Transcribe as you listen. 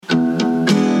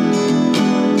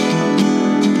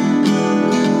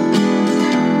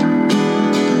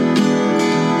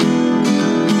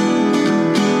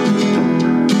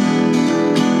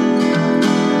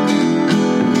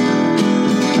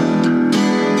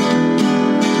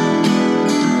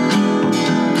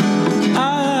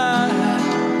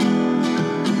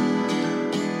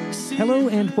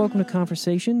welcome to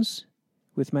Conversations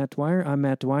with Matt Dwyer. I'm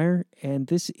Matt Dwyer, and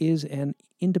this is an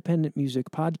independent music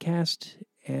podcast.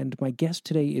 And my guest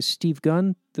today is Steve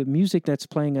Gunn. The music that's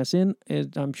playing us in, as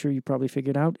I'm sure you probably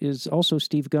figured out, is also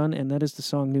Steve Gunn, and that is the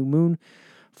song New Moon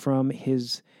from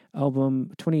his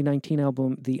album, 2019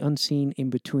 album, The Unseen In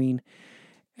Between.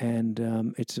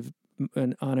 And it's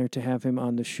an honor to have him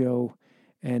on the show.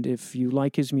 And if you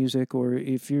like his music, or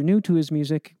if you're new to his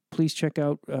music, please check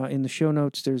out in the show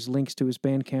notes. There's links to his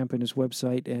Bandcamp and his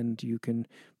website, and you can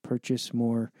purchase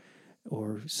more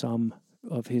or some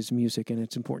of his music. And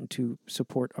it's important to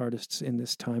support artists in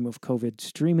this time of COVID.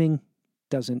 Streaming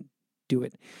doesn't do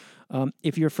it.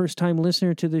 If you're a first-time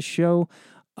listener to this show,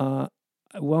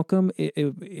 welcome.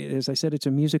 As I said, it's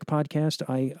a music podcast.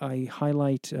 I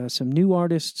highlight some new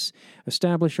artists,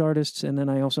 established artists, and then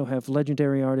I also have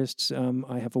legendary artists.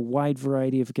 I have a wide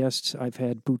variety of guests. I've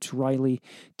had Boots Riley,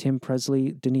 Tim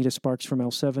Presley, Danita Sparks from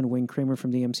L7, Wayne Kramer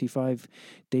from the MC5,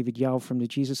 David Yao from the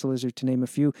Jesus Lizard, to name a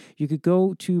few. You could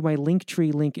go to my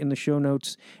Linktree link in the show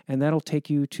notes, and that'll take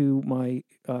you to my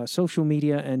social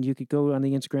media, and you could go on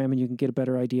the Instagram and you can get a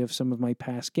better idea of some of my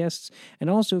past guests. And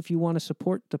also, if you want to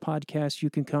support the podcast, you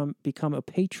can become a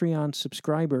Patreon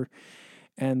subscriber,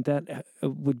 and that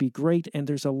would be great. And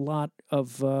there's a lot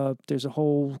of, there's a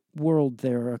whole world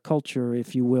there, a culture,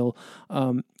 if you will.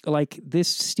 Like this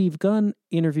Steve Gunn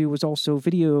interview was also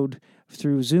videoed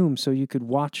through Zoom, so you could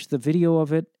watch the video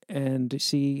of it and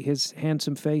see his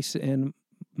handsome face and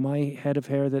my head of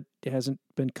hair that hasn't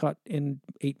been cut in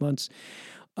 8 months.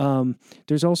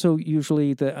 There's also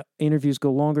usually the interviews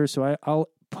go longer, so I'll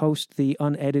post the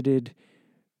unedited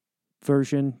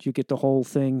version. You get the whole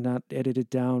thing, not edited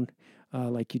down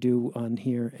like you do on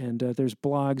here. And there's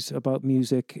blogs about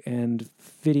music and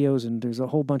videos, and there's a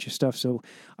whole bunch of stuff. So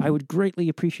I would greatly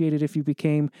appreciate it if you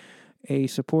became a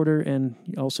supporter. And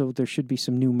also there should be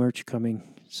some new merch coming,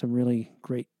 some really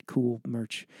great, cool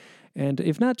merch. And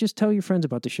if not, just tell your friends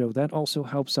about the show. That also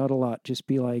helps out a lot. Just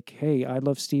be like, hey, I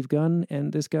love Steve Gunn,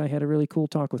 and this guy had a really cool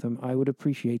talk with him. I would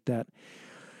appreciate that.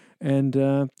 And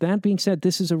that being said,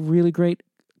 this is a really great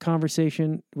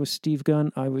conversation with Steve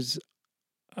Gunn. I was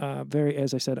very,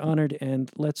 as I said, honored.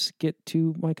 And let's get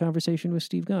to my conversation with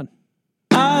Steve Gunn.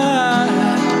 I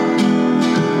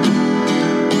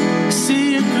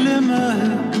see a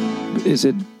glimmer. Is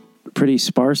it pretty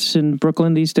sparse in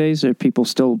Brooklyn these days? Are people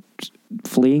still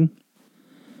fleeing?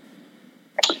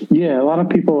 Yeah, a lot of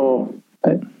people.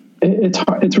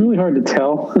 It's really hard to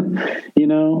tell,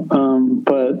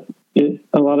 but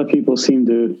a lot of people seem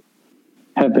to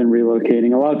have been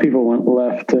relocating. A lot of people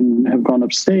left and have gone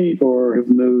upstate or have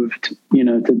moved,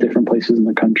 to different places in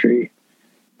the country,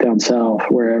 down south,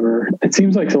 wherever. It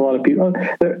seems like a lot of people.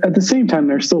 At the same time,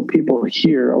 there's still people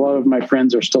here. A lot of my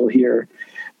friends are still here,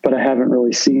 but I haven't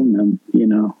really seen them,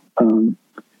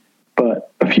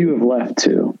 but a few have left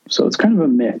too. So it's kind of a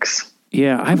mix.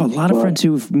 Yeah, I have a lot of friends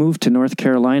who've moved to North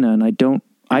Carolina, and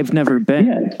I've never been.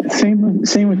 Yeah, same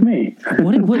with me. I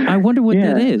wonder what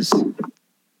that is.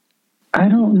 I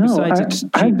don't know. Besides, it's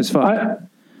cheap as fuck.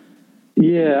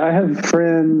 I have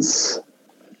friends.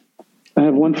 I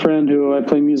have one friend who I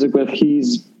play music with. He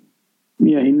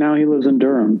lives in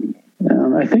Durham.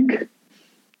 I think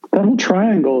that whole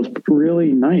triangle is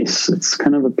really nice. It's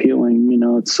kind of appealing.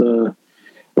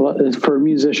 It's for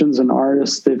musicians and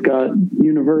artists. They've got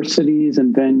universities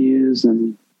and venues,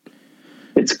 and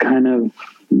it's kind of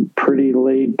pretty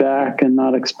laid back and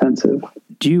not expensive.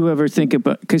 Do you ever think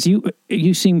about, because you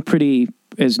seem pretty,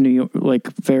 as New York,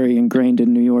 like very ingrained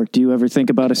in New York, do you ever think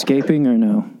about escaping or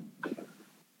no?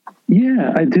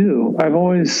 Yeah, I do. I've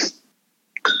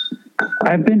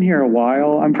been here a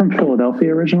while. I'm from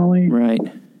Philadelphia originally. Right.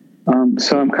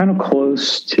 So I'm kind of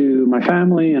close to my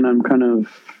family, and I'm kind of,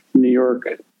 New York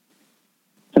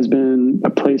has been a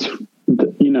place,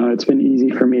 it's been easy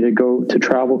for me to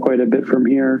travel quite a bit from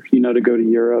here, to go to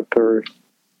Europe or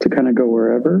to kind of go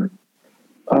wherever.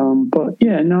 But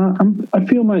yeah, no, I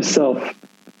feel myself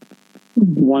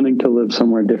wanting to live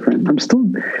somewhere different. I'm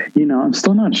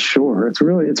still not sure. It's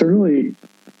a really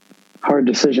hard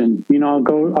decision. I'll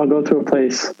go to a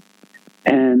place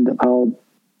and I'll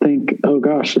think, oh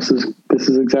gosh, this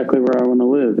is exactly where I want to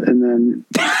live. And then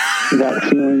that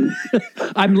feeling.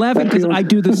 I'm laughing because I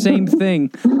do the same thing.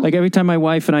 Like every time my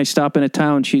wife and I stop in a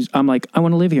town, I'm like, I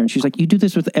want to live here. And she's like, you do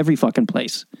this with every fucking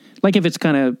place. Like if it's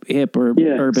kind of hip or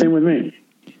urban. Same with me.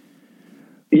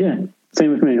 Yeah.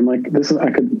 Same with me. I'm like,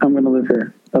 I'm going to live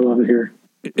here. I love it here.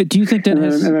 Do you think that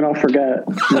and then I'll forget.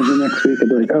 Maybe next week I'll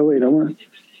be like, oh wait,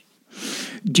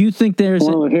 do you think there's... I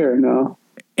want to live here. No.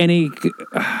 I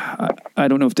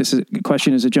don't know if this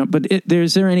question is a jump, but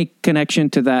is there any connection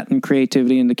to that and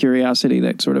creativity and the curiosity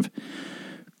that sort of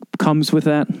comes with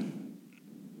that?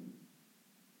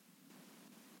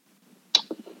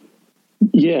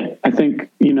 Yeah, I think,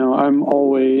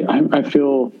 I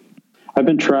feel I've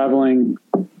been traveling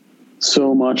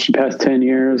so much the past 10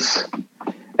 years,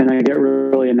 and I get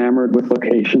really enamored with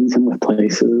locations and with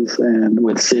places and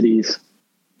with cities.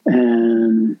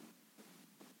 And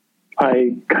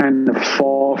I kind of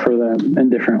fall for them in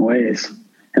different ways.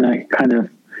 And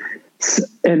and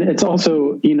it's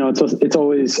also, it's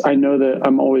always, I know that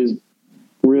I'm always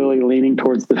really leaning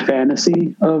towards the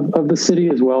fantasy of the city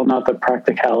as well, not the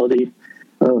practicality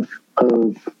of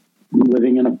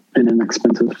living in an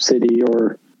expensive city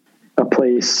or a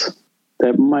place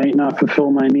that might not fulfill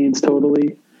my needs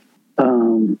totally.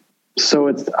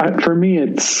 So for me,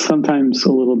 it's sometimes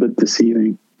a little bit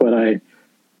deceiving, but I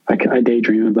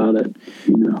daydream about it,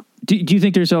 Do you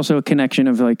think there's also a connection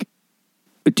of like,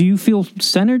 do you feel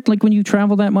centered like when you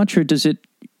travel that much, or does it,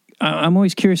 I'm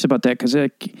always curious about that. Cause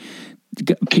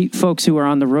folks who are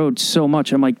on the road so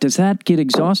much, I'm like, does that get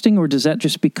exhausting, or does that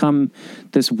just become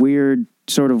this weird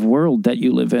sort of world that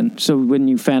you live in? So when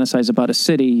you fantasize about a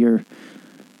city, you're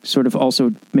sort of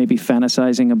also maybe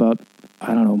fantasizing about,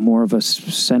 I don't know, more of a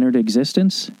centered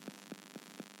existence?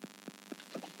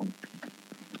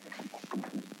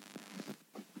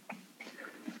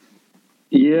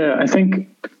 Yeah, I think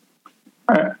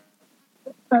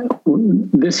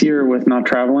this year with not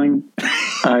traveling,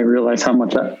 I realized how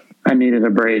much I needed a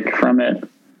break from it,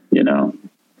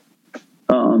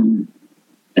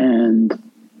 and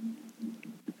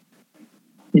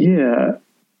yeah,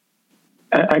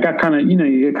 I got kind of,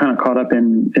 you get kind of caught up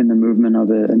in the movement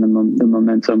of it and the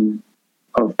momentum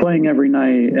of playing every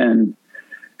night and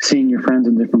seeing your friends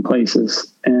in different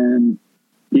places and,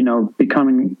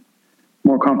 becoming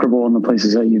more comfortable in the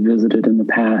places that you visited in the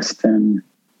past and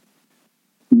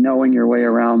knowing your way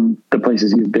around the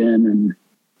places you've been. And,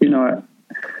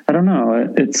 I don't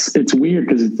know, it's weird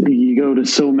because you go to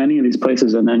so many of these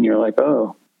places and then you're like,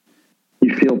 oh,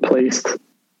 you feel placed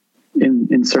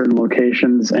in certain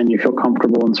locations and you feel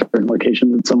comfortable in certain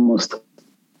locations. It's almost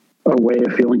a way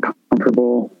of feeling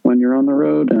comfortable when you're on the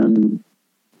road. And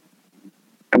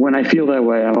when I feel that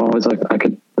way, I'm always like, I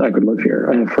could live here.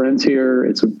 I have friends here.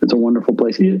 It's a wonderful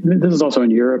place. This is also in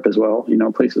Europe as well,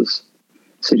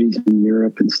 cities in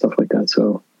Europe and stuff like that.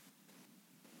 So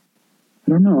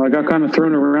I don't know, I got kind of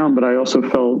thrown around, but I also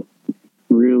felt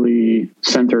really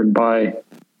centered by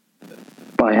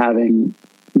having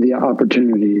the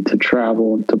opportunity to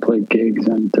travel and to play gigs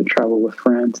and to travel with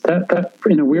friends. That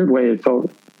in a weird way, it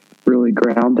felt really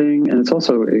grounding. And it's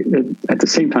also, at the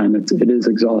same time, it is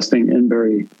exhausting in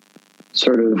very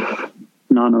sort of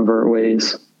non-overt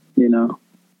ways,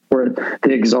 where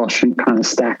the exhaustion kind of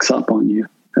stacks up on you.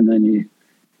 And then you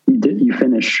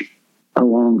finish a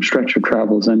long stretch of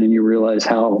travels and then you realize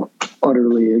how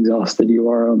utterly exhausted you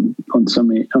are on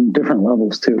different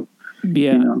levels too.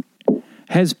 Yeah.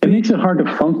 It makes it hard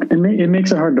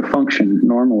to function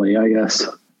normally, I guess.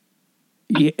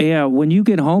 Yeah. When you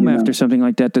get home after something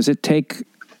like that, does it take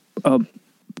a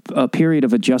period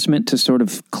of adjustment to sort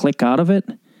of click out of it?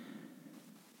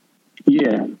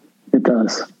 Yeah, it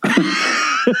does.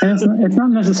 And it's not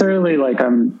necessarily like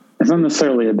it's not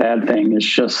necessarily a bad thing. It's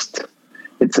just,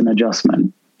 it's an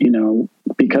adjustment,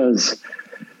 because,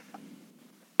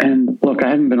 and look, I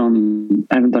haven't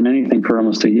done anything for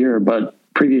almost a year, but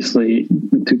previously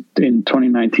in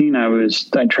 2019,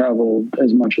 I traveled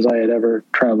as much as I had ever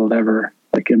traveled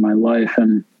like in my life.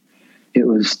 And it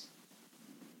was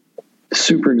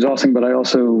super exhausting, but I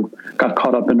also got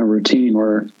caught up in a routine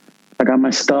where I got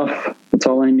my stuff. That's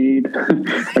all I need.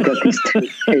 I got these 2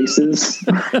 cases.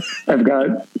 I've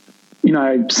got,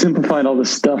 I simplified all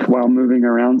this stuff while moving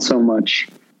around so much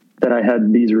that I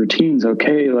had these routines.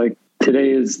 Okay. Like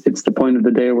it's the point of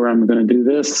the day where I'm going to do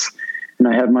this, and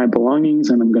I have my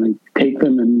belongings and I'm going to take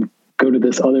them and go to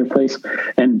this other place.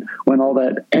 And when all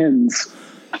that ends,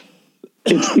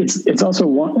 it's also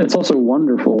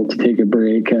wonderful to take a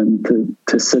break and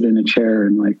to sit in a chair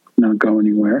and like not go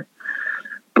anywhere.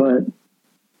 But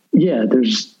yeah,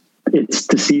 it's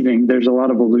deceiving. There's a lot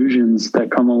of illusions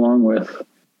that come along with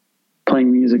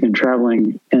playing music and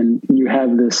traveling, and you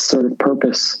have this sort of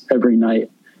purpose every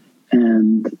night.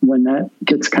 And when that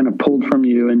gets kind of pulled from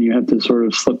you and you have to sort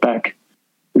of slip back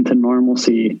into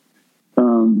normalcy,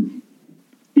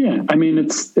 yeah, I mean,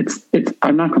 it's,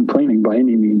 I'm not complaining by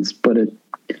any means, but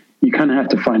you kind of have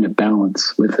to find a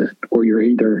balance with it, or you're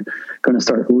either going to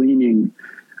start leaning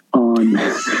on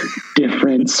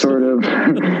different sort of,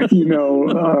 you're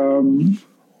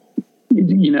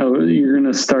going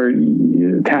to start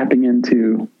tapping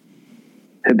into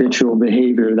habitual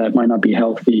behavior that might not be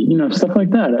healthy, stuff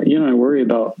like that. I worry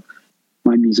about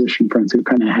my musician friends who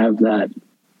kind of have that,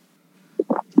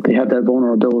 they have that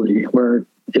vulnerability where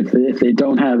if they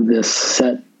don't have this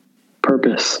set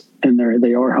purpose and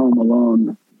they are home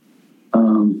alone,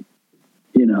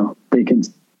 you know, they can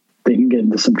get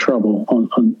into some trouble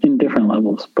in different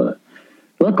levels. But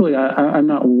luckily I'm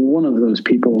not one of those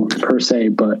people per se,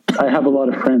 but I have a lot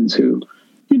of friends who,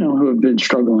 you know, who have been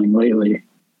struggling lately.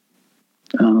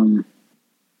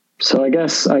 So I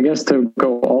guess to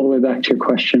go all the way back to your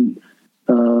question,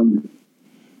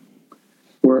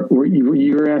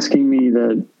 you were asking me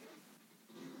that,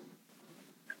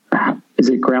 is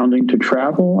it grounding to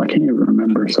travel? I can't even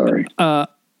remember. Sorry.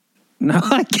 No,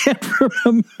 I can't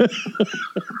remember.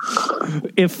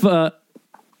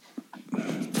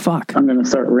 Fuck. I'm going to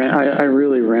start. I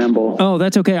really ramble. Oh,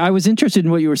 that's okay. I was interested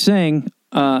in what you were saying.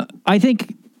 I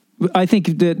think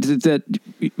that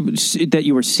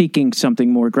you were seeking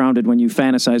something more grounded when you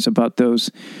fantasize about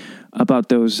those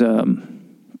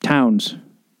towns,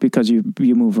 because you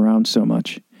move around so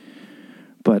much.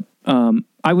 But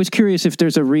I was curious if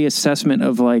there's a reassessment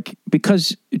of, like,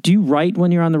 because do you write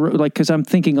when you're on the road? Like, because I'm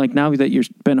thinking, like, now that you've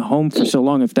been home for so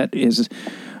long, if that is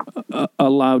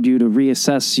allowed you to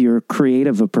reassess your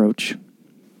creative approach.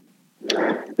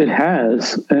 It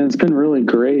has, and it's been really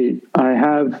great. I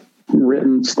have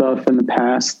written stuff in the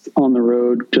past on the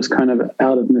road, just kind of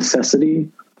out of necessity.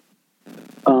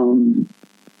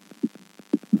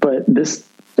 But this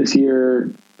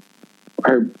year,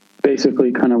 I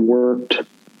basically kind of worked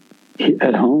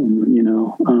at home, you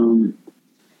know,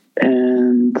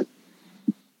 and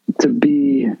to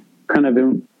be kind of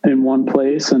in one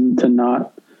place and to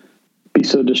not be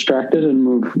so distracted and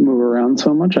move around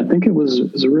so much. I think it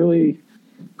was really,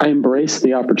 I embraced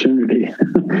the opportunity.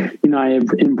 You know, I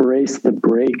embraced the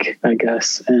break, I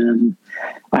guess. And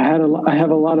I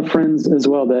have a lot of friends as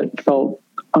well that felt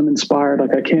uninspired.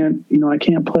 Like, I can't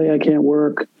play, I can't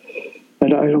work. I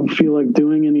don't feel like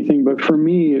doing anything. But for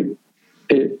me,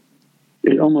 it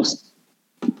almost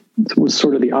was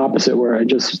sort of the opposite, where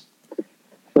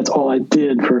that's all I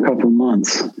did for a couple of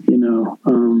months, you know,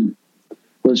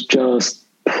 was just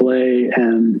play.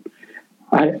 And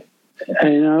I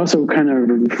also kind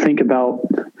of think about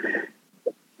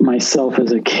myself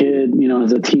as a kid, you know,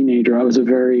 as a teenager. I was a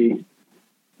very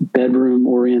bedroom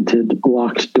oriented,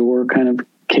 locked door kind of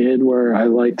kid, where I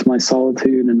liked my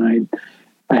solitude, and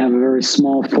I have a very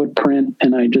small footprint,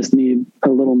 and I just need a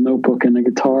little notebook and a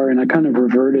guitar. And I kind of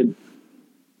reverted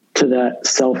to that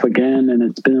self again. And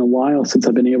it's been a while since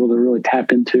I've been able to really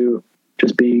tap into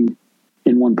just being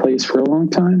in one place for a long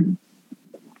time.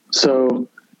 So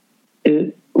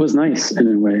it was nice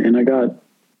in a way. And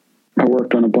I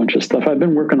worked on a bunch of stuff. I've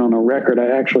been working on a record.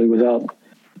 I actually was out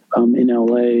in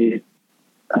LA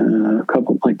a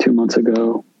couple, like 2 months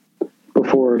ago,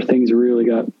 before things really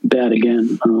got bad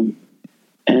again.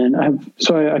 And I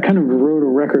kind of wrote a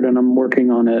record, and I'm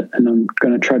working on it, and I'm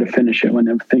going to try to finish it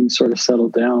when things sort of settle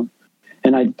down.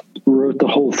 And I wrote the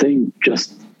whole thing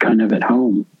just kind of at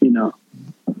home, you know.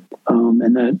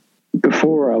 And that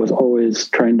before, I was always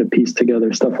trying to piece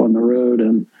together stuff on the road,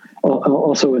 and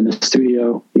also in the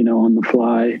studio, you know, on the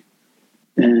fly.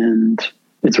 And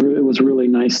it was really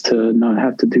nice to not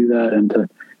have to do that, and to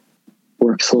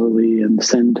work slowly and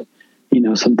send, you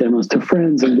know, some demos to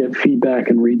friends and get feedback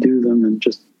and redo them, and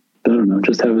just, I don't know,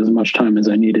 just have as much time as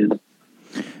I needed.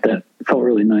 That felt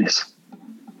really nice.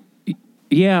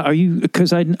 Yeah.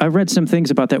 Because I read some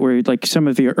things about that, where, like, some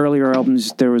of your earlier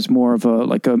albums, there was more of a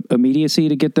immediacy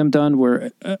to get them done,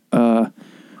 where, and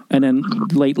then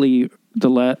lately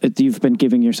you've been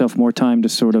giving yourself more time to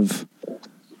sort of,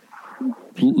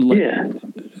 Yeah.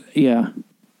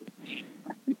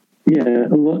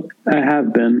 Look, I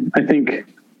have been, I think,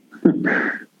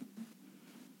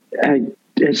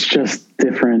 it's just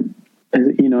different.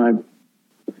 You know,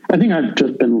 I think I've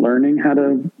just been learning how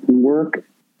to work.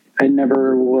 I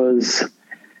never was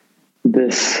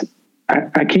this,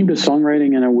 I came to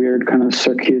songwriting in a weird kind of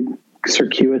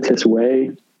circuitous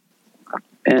way.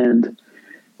 And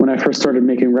when I first started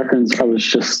making records, I was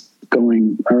just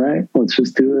going, all right, let's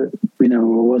just do it. You know,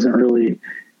 I wasn't really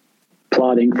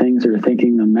plotting things or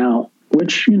thinking them out,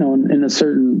 which, you know, in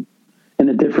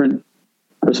a different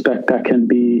respect, that can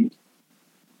be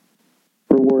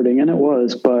rewarding, and it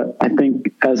was. But I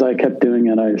think as I kept doing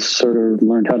it, I sort of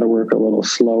learned how to work a little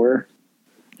slower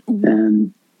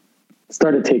and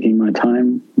started taking my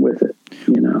time with it,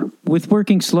 you know. With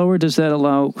working slower, does that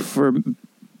allow for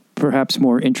perhaps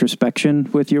more introspection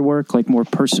with your work, like more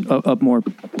a more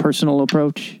personal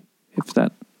approach, if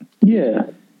that? Yeah.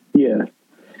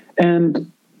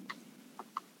 And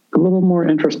a little more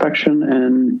introspection,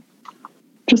 and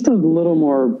just a little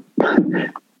more,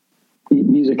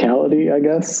 you musicality, I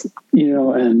guess,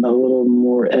 and a little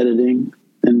more editing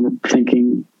and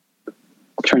thinking,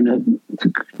 trying to,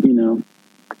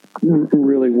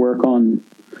 really work on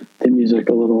the music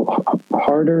a little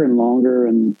harder and longer,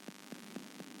 and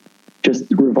just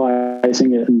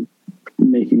revising it and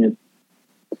making it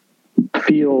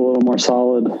feel a little more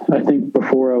solid. I think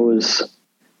before it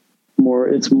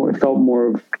felt more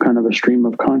of kind of a stream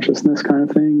of consciousness kind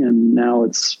of thing. And now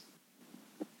it's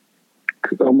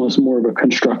almost more of a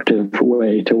constructive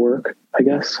way to work, I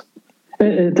guess.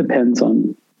 It depends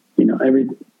on,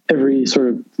 every sort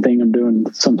of thing I'm doing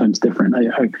is sometimes different.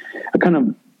 I kind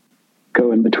of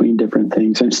go in between different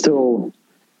things. I'm still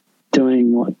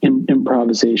doing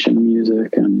improvisation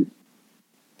music and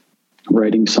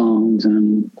writing songs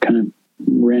and kind of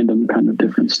random kind of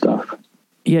different stuff.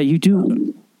 Yeah, you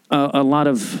do a lot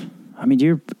of,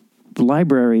 your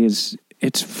library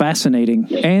it's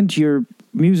fascinating, and your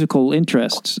musical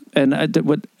interests. And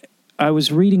what I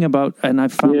was reading about, and I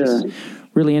found this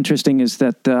really interesting, is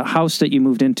that the house that you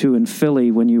moved into in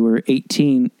Philly when you were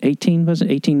 18, was it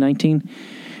 18, 19?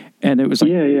 And it was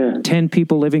like 10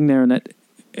 people living there. And that,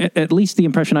 at least the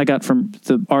impression I got from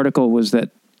the article was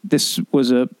that this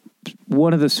was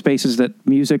one of the spaces that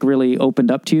music really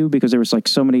opened up to you, because there was like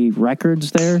so many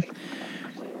records there.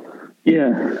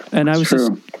 Yeah. And I was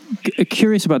just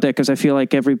curious about that, because I feel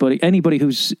like anybody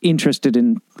who's interested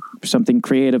in something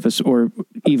creative, or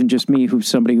even just me, who's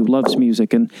somebody who loves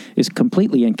music and is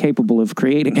completely incapable of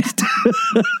creating it.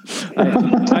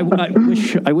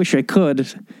 I wish I could.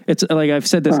 It's like, I've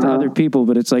said this to other people,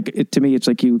 but it's like, to me, it's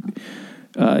like you're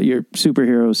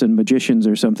superheroes and magicians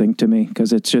or something to me,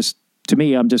 because it's just, to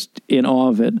me, I'm just in awe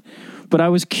of it. But I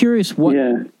was curious what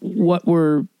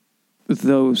were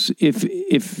those,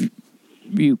 if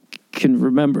you can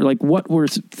remember, like, what were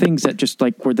things that just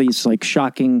like were these like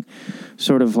shocking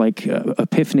sort of like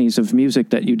epiphanies of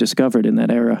music that you discovered in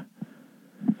that era?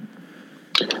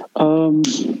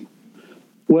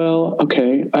 Well,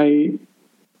 okay. I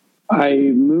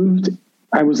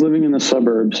was living in the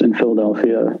suburbs in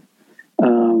Philadelphia,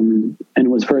 and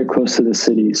was very close to the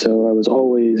city. So I was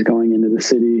always going into the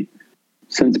city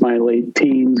since my late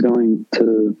teens, going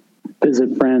to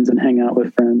visit friends and hang out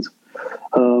with friends.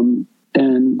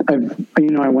 And I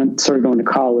started going to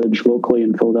college locally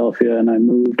in Philadelphia, and I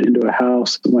moved into a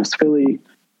house in West Philly.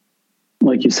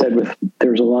 Like you said,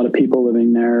 there's a lot of people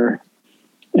living there,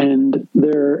 and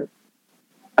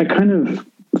I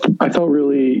felt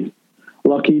really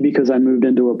lucky, because I moved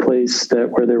into a place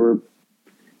where there were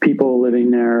people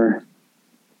living there,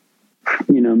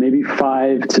 maybe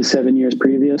 5 to 7 years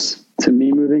previous to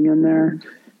me moving in there.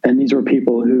 And these were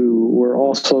people who were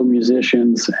also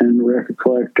musicians and record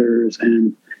collectors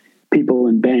and people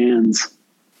in bands.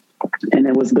 And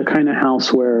it was the kind of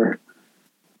house where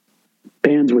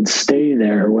bands would stay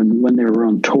there when they were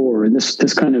on tour. And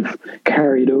this kind of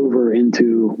carried over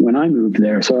into when I moved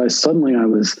there. So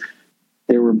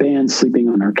there were bands sleeping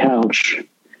on our couch.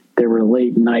 There were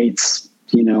late nights,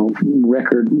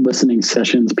 record listening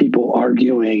sessions, people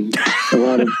arguing, a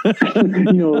lot of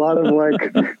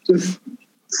like just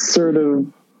sort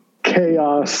of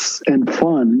chaos and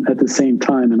fun at the same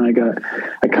time. And I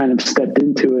kind of stepped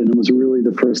into it, and it was really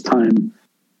the first time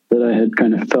that I had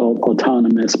kind of felt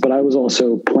autonomous. But I was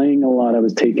also playing a lot. I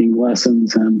was taking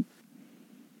lessons and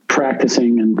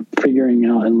practicing and figuring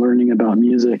out and learning about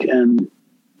music. And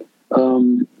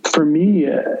for me,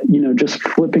 just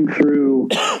flipping through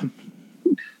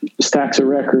stacks of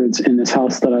records in this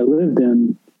house that I lived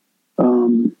in,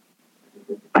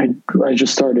 I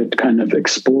just started kind of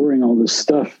exploring all this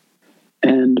stuff.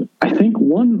 And I think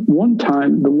one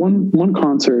time, the one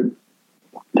concert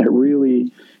that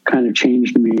really kind of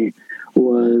changed me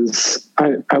was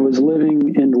I was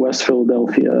living in West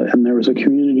Philadelphia, and there was a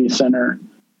community center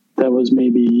that was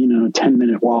maybe,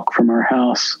 10-minute walk from our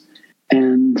house.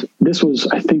 And this was,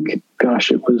 I think, it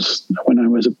was when I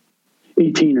was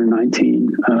 18 or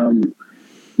 19.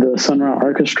 The Sun Ra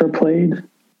Orchestra played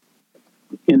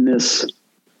in this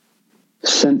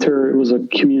center. It was a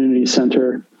community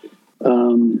center.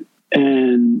 And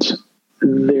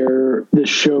this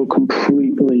show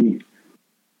completely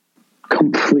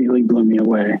blew me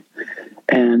away.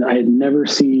 And I had never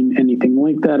seen anything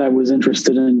like that. I was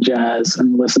interested in jazz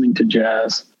and listening to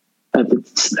jazz at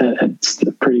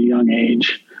a pretty young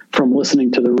age from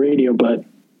listening to the radio, but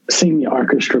seeing the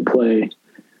orchestra play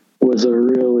was a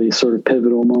really sort of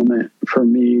pivotal moment for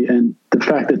me. And the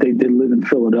fact that they did live in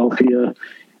Philadelphia,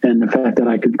 and the fact that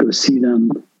I could go see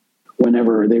them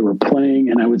whenever they were playing,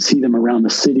 and I would see them around the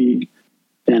city,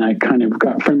 and I kind of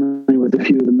got friendly with a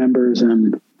few of the members,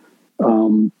 and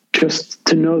just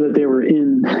to know that they were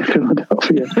in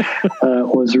Philadelphia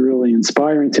was really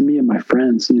inspiring to me and my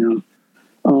friends,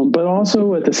 but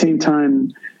also at the same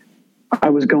time, I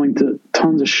was going to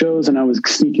tons of shows and I was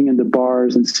sneaking into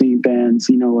bars and seeing bands,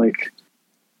 like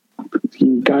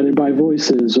Guided by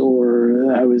Voices,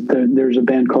 or there's a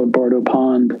band called Bardo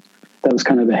Pond that was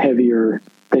kind of a heavier,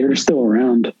 they're still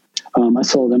around. I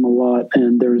saw them a lot,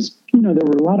 and there were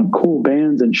a lot of cool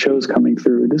bands and shows coming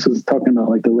through. This was talking about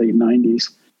like the late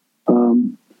 90s.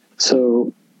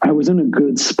 So I was in a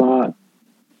good spot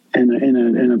and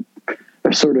in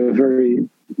a sort of very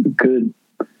good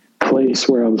place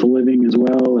where I was living as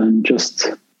well. And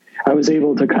just, I was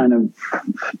able to kind of,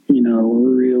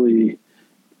 really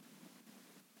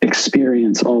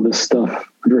experience all this stuff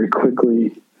very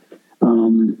quickly.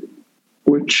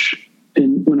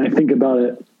 When I think about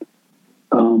it,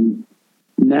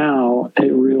 now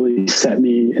it really set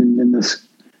me in this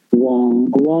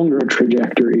longer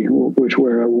trajectory,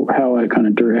 how I kind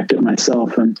of directed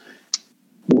myself and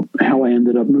how I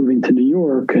ended up moving to New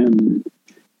York and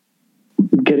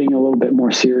getting a little bit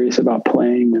more serious about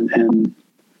playing and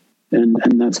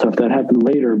that stuff that happened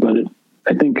later. But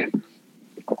I think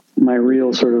my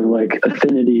real sort of like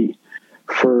affinity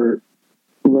for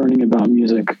learning about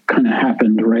music kind of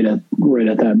happened right at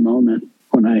that moment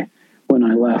when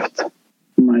I left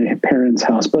my parents'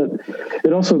 house. But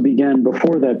it also began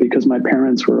before that, because my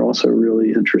parents were also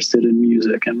really interested in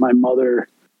music, and my mother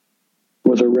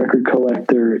was a record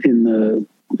collector in the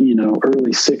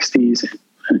early 60s,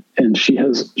 and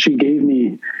she gave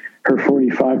me her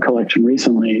 45 collection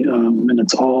recently, and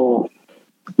it's all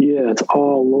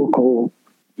local.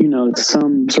 It's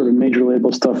some sort of major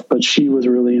label stuff, but she was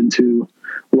really into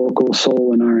local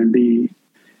soul and R&B.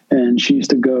 And she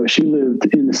lived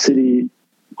in the city,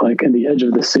 like in the edge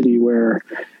of the city, where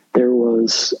there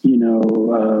was,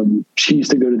 she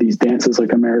used to go to these dances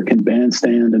like American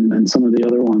Bandstand and some of the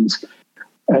other ones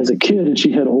as a kid. And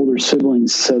she had older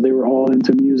siblings, so they were all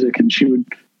into music, and she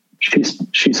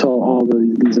saw all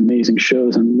these amazing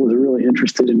shows and was really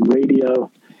interested in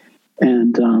radio.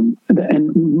 And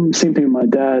same thing with my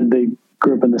dad. They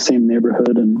grew up in the same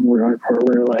neighborhood, and we're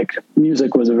like,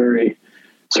 music was a very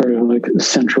sort of like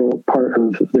central part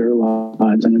of their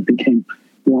lives, and it became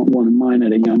one of mine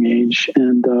at a young age.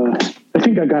 And I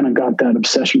think I kind of got that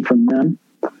obsession from them.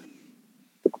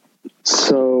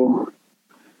 So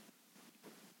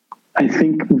I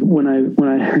think when I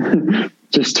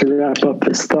just to wrap up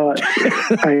this thought,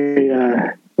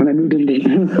 when I moved into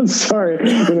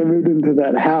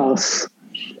that house,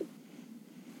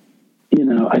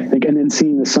 I think, and then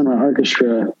seeing the Sun Ra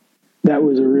Orchestra, that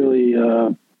was a really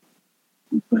it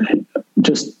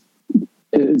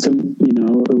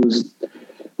was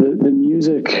the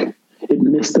music. It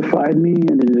mystified me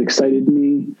and it excited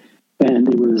me, and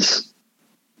it was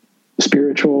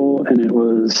spiritual and it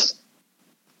was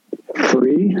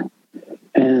free,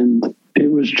 and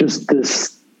it was just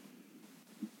this.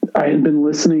 I had been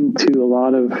listening to a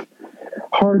lot of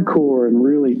hardcore and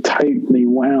really tightly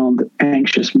wound,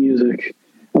 anxious music,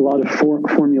 a lot of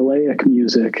formulaic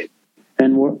music.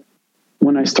 And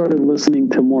when I started listening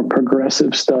to more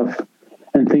progressive stuff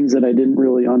and things that I didn't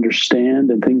really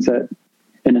understand and things that,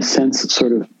 in a sense,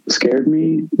 sort of scared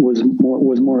me, was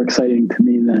more exciting to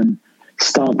me than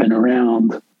stomping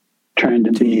around trying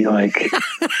to be like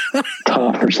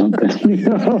tough or something.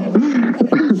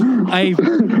 I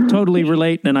totally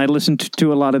relate, and I listened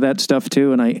to a lot of that stuff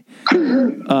too. And I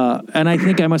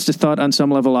think I must have thought on some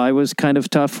level I was kind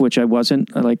of tough, which I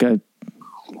wasn't. Like I've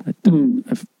been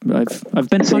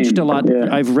punched a lot. Yeah.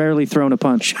 I've rarely thrown a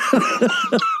punch.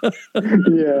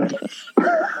 Yeah.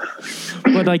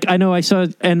 But like, I know I saw,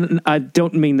 and I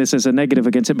don't mean this as a negative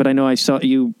against it, but I know I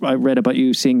read about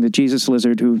you seeing the Jesus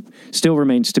Lizard, who still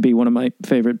remains to be one of my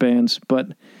favorite bands. But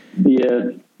yeah,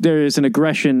 there is an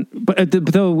aggression, but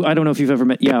though I don't know if you've ever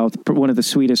met Yao, one of the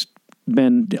sweetest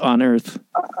men on earth.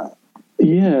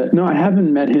 Yeah, no, I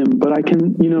haven't met him, but I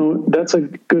can, that's a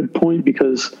good point,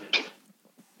 because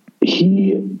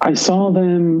I saw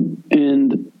them,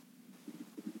 and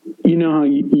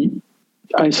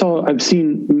how I've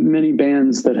seen many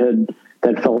bands that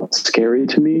felt scary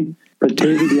to me, but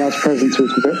David Yao's presence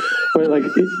was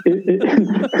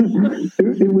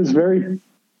it was very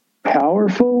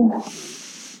powerful.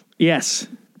 Yes.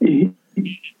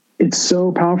 It's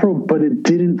so powerful, but it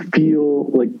didn't feel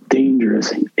like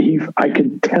dangerous. I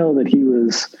could tell that he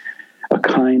was a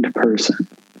kind person.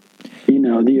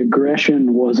 The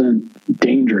aggression wasn't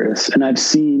dangerous. And I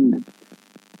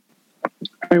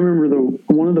remember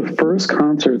one of the first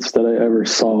concerts that I ever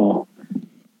saw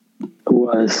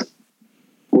was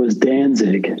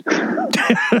Danzig.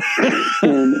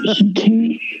 And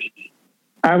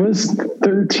I was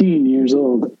 13 years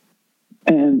old,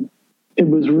 and it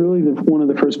was really one of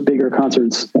the first bigger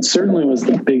concerts. It certainly was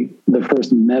the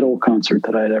first metal concert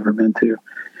that I had ever been to.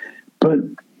 But,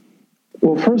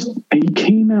 well, first he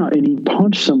came out and he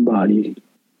punched somebody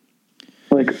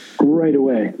like right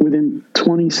away. Within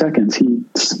 20 seconds, he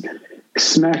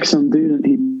smacked some dude and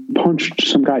he punched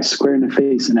some guy square in the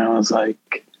face. And I was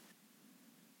like,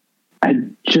 I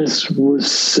just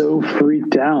was so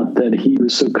freaked out that he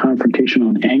was so confrontational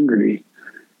and angry,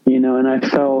 you know, and I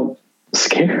felt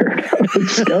scared. I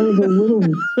was a little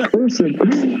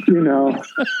person, you know.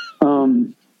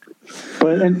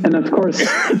 But and of course,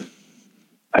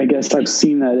 I guess I've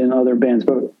seen that in other bands.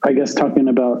 But I guess talking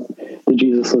about the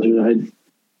Jesus Lizard,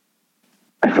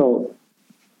 I felt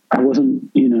I wasn't,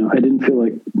 you know, I didn't feel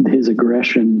like his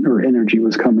aggression or energy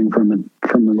was coming from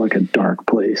like a dark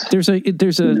place. There's a, you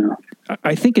know?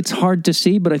 I think it's hard to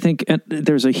see, but I think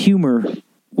there's a humor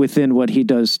within what he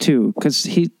does too. Cause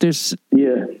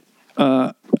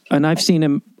and I've seen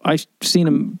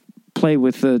him play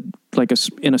with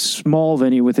in a small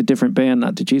venue with a different band,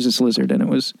 not the Jesus Lizard. And it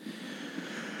was,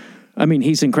 I mean,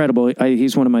 he's incredible.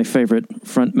 He's one of my favorite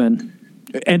frontmen.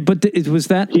 But was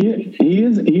that he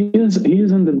is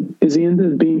into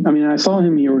being, I mean, I saw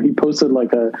him here, he posted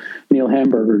like a Neil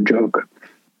Hamburger joke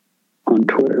on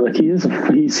Twitter. Like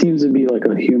he seems to be like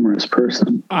a humorous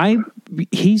person. I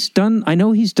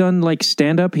know he's done like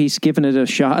stand up. He's given it a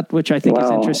shot, which I think is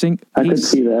interesting. I could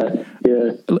see that.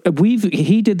 Yeah.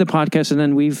 He did the podcast, and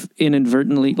then we've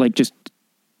inadvertently, like, just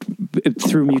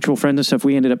through mutual friends and stuff,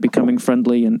 we ended up becoming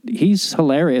friendly, and he's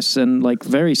hilarious and like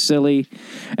very silly.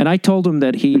 And I told him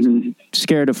that he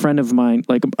scared a friend of mine,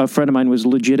 like a friend of mine was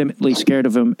legitimately scared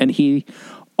of him, and he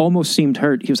almost seemed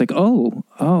hurt. He was like,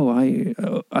 I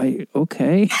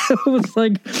okay. It was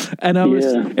like, and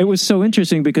it was so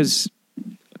interesting because,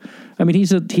 I mean,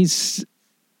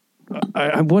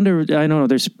 I wonder, I don't know,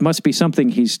 there must be something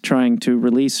he's trying to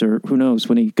release, or who knows,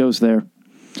 when he goes there.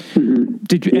 Mm-hmm.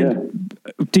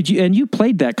 And you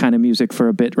played that kind of music for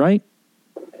a bit, right?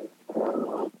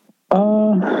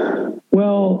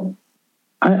 Well,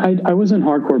 I was in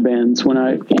hardcore bands when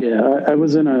I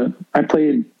was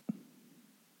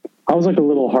like a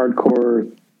little hardcore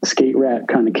skate rat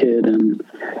kind of kid. And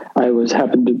I was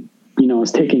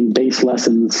taking bass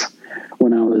lessons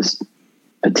when I was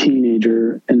a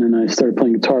teenager, and then I started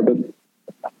playing guitar, but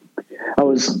I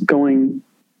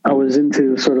was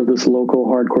into sort of this local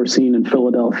hardcore scene in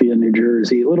Philadelphia, New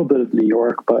Jersey, a little bit of New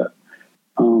York, but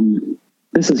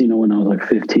this is, when I was like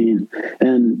 15,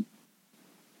 and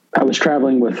I was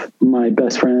traveling with my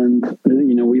best friend.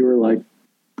 We were like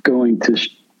we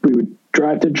would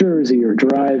drive to Jersey or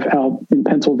drive out in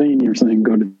Pennsylvania or something,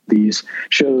 go to these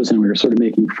shows, and we were sort of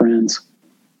making friends.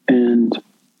 And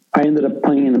I ended up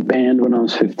playing in a band when I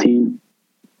was 15,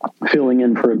 filling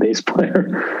in for a bass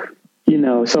player,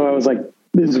 so I was like,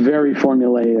 this very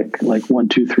formulaic, like 1,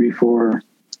 2, 3, 4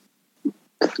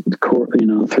 chord,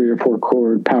 3 or 4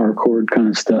 chord, power chord kind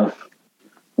of stuff.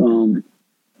 And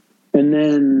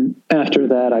then after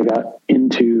that, I got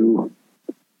into,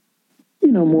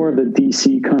 more of the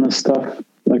DC kind of stuff.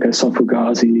 Like I saw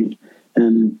Fugazi,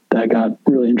 and I got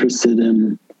really interested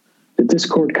in the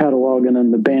Discord catalog, and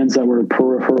then the bands that were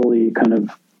peripherally kind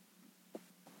of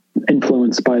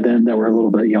influenced by them that were a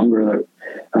little bit younger,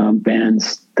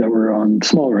 bands that were on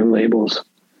smaller labels.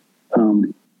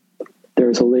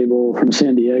 There's a label from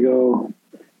San Diego,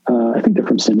 I think they're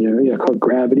from San Diego, called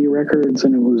Gravity Records,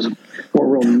 and it was more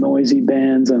real noisy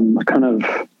bands and kind of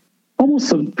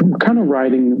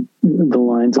riding the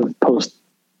lines of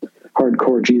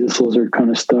post-hardcore Jesus Lizard kind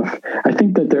of stuff. I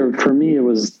think that for me, it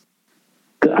was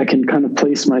that I can kind of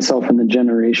place myself in the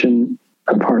generation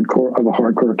of a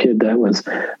hardcore kid that was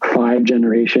 5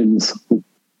 generations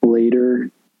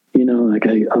later. Like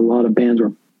a lot of bands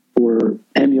were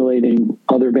emulating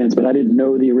other bands, but I didn't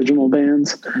know the original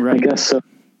bands. Right. I guess so.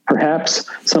 Perhaps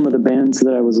some of the bands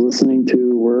that I was listening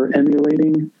to were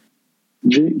emulating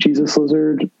Jesus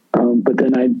Lizard, but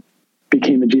then I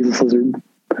became a Jesus Lizard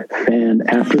fan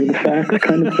after the fact,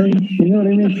 kind of thing. You know what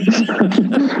I mean?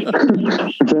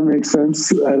 If that makes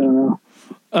sense, I don't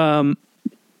know.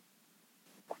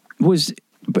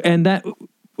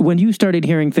 When you started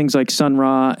hearing things like Sun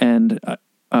Ra and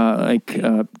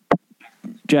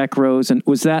Jack Rose, and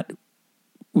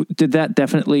did that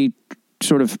definitely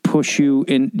sort of push you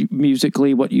in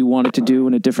musically what you wanted to do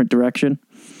in a different direction?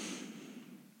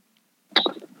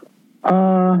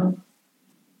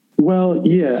 Well,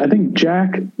 yeah, I think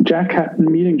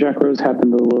meeting Jack Rose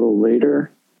happened a little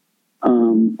later.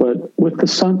 But with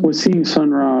seeing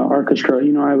Sun Ra Orchestra,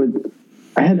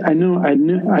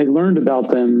 I learned about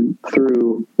them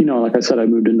through, like I said, I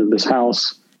moved into this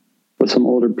house with some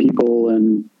older people,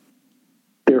 and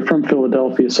they're from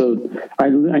Philadelphia. So I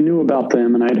knew about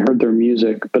them and I'd heard their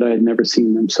music, but I had never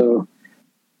seen them. So,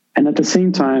 and at the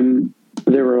same time,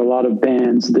 there were a lot of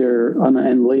bands there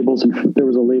and labels, and there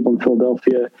was a label in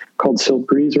Philadelphia called Silk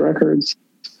Breeze Records.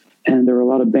 And there were a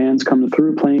lot of bands coming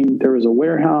through playing. There was a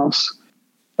warehouse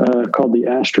called the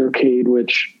Astrocade,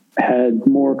 which had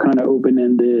more kind of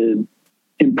open-ended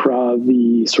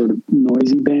improv-y sort of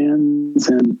noisy bands.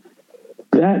 And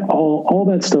that all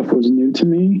that stuff was new to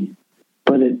me,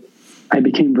 but I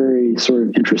became very sort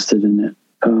of interested in it.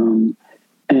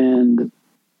 And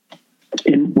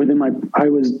I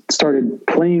started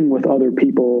playing with other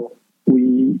people.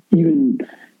 We even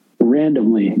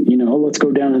randomly, let's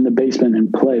go down in the basement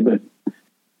and play. But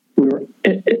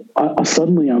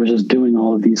suddenly I was just doing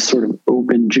all of these sort of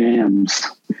open jams,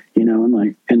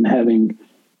 and having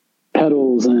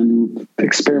pedals and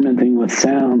experimenting with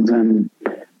sounds and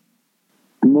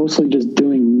mostly just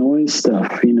doing noise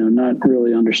stuff, not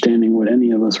really understanding what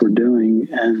any of us were doing.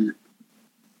 And,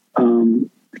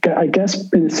 I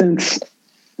guess in a sense,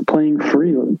 playing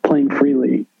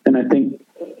freely. And I think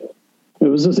it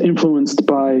was just influenced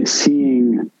by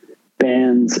seeing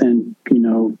bands and,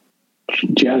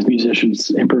 jazz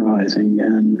musicians improvising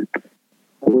and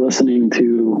listening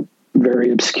to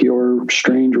very obscure,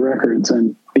 strange records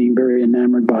and being very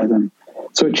enamored by them.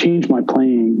 So it changed my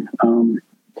playing.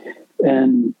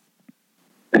 And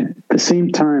at the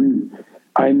same time,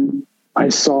 I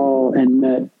saw and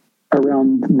met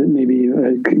around maybe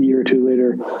a year or two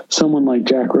later, someone like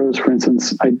Jack Rose, for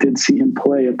instance. I did see him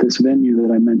play at this venue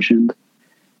that I mentioned,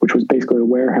 which was basically a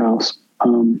warehouse.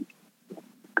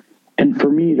 And for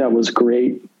me, that was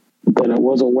great that it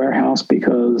was a warehouse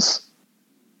because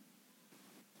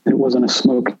it wasn't a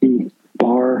smoky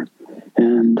bar,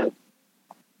 and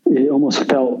it almost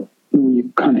felt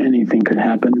kind of anything could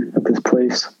happen at this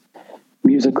place,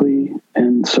 musically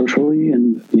and socially,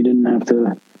 and you didn't have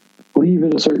to leave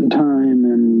at a certain time,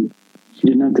 and you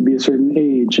didn't have to be a certain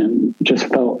age, and just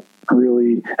felt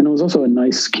really, and it was also a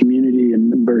nice community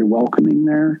and very welcoming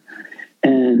there.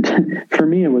 And for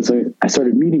me, I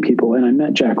started meeting people, and I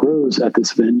met Jack Rose at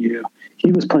this venue.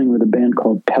 He was playing with a band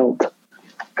called Pelt,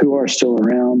 who are still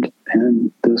around,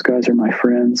 and those guys are my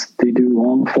friends. They do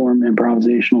long form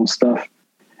improvisational stuff.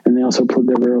 And they also played,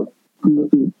 the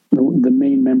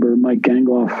main member, Mike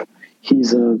Gangloff.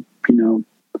 He's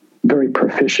very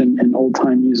proficient in old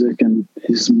time music, and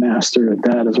he's master at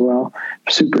that as well.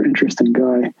 Super interesting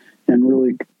guy, and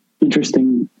really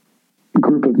interesting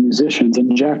group of musicians.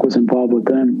 And Jack was involved with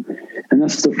them. And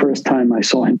that's the first time I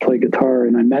saw him play guitar,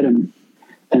 and I met him,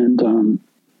 and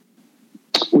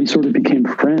we sort of became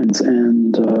friends.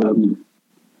 And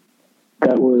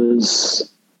that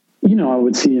was, I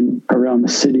would see him around the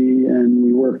city, and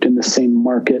we worked in the same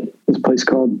market, this place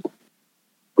called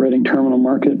Reading Terminal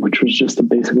Market, which was just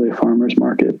basically a farmer's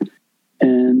market.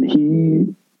 And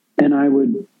he and I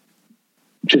would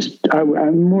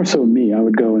more so me, I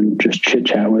would go and just chit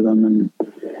chat with him.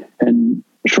 And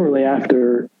shortly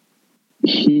after,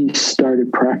 he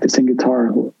started practicing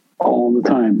guitar all the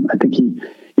time. I think he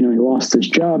lost his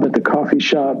job at the coffee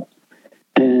shop,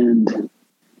 and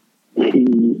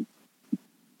he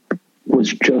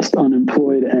was just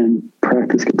unemployed and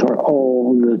practiced guitar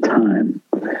all the time.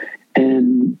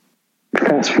 And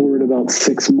fast forward about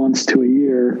 6 months to a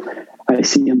year, I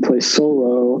see him play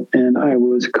solo, and I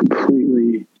was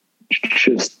completely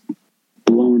just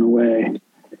blown away,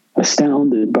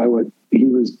 astounded by what he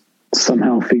was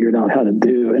somehow figured out how to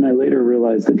do. And I later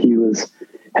realized that he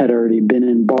had already been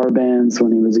in bar bands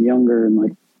when he was younger,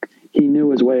 and he knew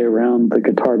his way around the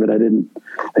guitar, but I didn't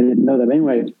know that. But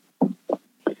anyway,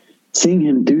 seeing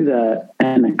him do that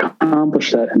and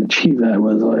accomplish that and achieve that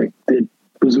it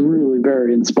was really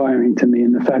very inspiring to me.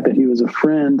 And the fact that he was a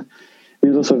friend, he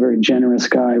was also a very generous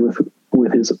guy with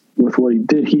what he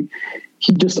did. He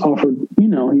just offered, he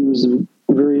was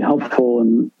very helpful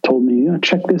and told me,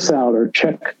 check this out, or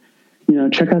check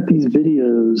out these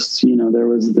videos.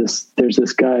 There's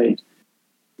this guy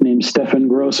named Stefan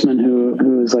Grossman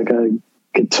who is like a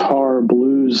guitar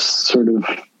blues sort of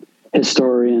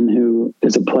historian who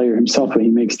is a player himself, and he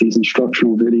makes these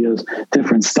instructional videos,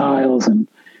 different styles. And,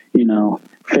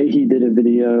 Fahey did a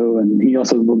video, and he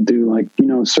also will do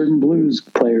certain blues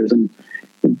players. And,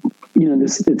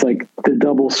 it's like the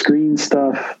double screen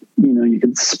stuff, you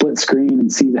can split screen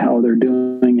and see how they're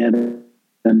doing it.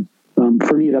 And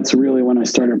for me, that's really when I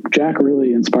started. Jack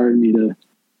really inspired me to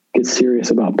get serious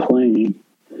about playing.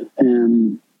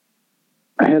 And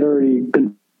I had already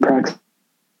been practicing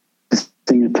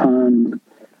a ton,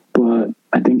 but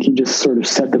I think he just sort of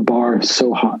set the bar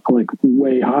so high, like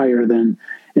way higher than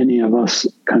any of us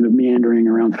kind of meandering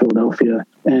around Philadelphia.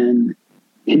 And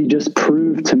he just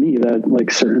proved to me that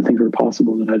like certain things were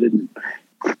possible that I didn't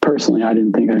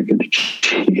think I could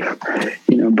achieve,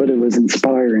 but it was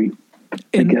inspiring,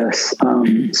 I guess.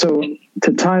 So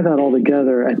to tie that all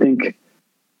together, I think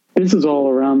this is all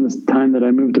around this time that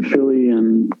I moved to Philly,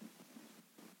 and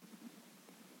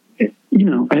it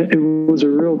was a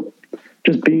real,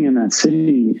 just being in that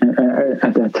city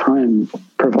at that time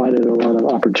provided a lot of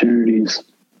opportunities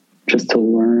just to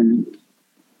learn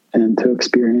and to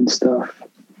experience stuff.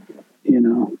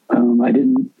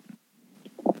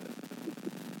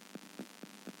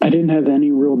 I didn't have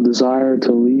any real desire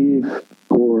to leave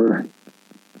or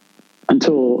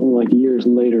until like years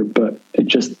later, but it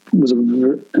just was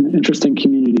an interesting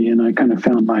community, and I kind of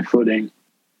found my footing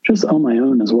just on my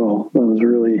own as well. I was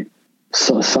really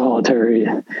solitary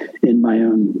in my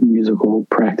own musical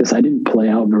practice. I didn't play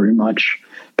out very much,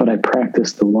 but I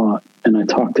practiced a lot, and I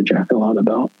talked to Jack a lot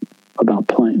about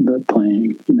playing.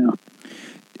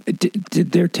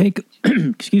 Did there take?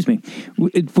 Excuse me.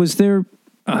 Was there?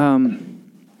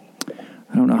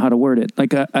 I don't know how to word it.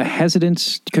 Like a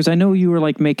hesitance, because I know you were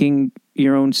like making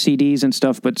your own CDs and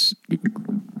stuff, but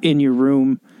in your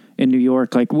room in New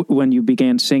York, like when you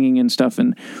began singing and stuff.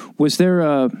 And was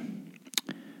there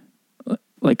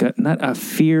not a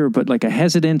fear, but like a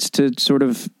hesitance to sort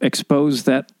of expose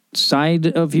that side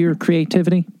of your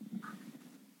creativity?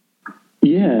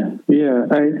 Yeah.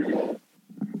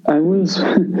 I was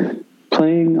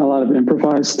playing a lot of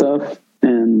improvised stuff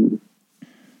and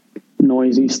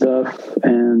noisy stuff,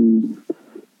 and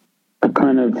a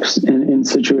kind of in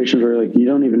situations where like you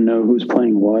don't even know who's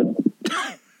playing what,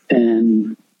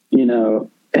 and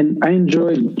and I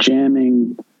enjoyed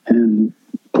jamming and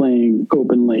playing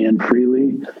openly and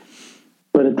freely,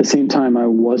 but at the same time I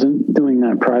wasn't doing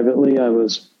that privately. I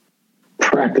was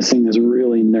practicing these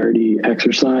really nerdy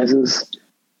exercises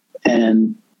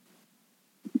and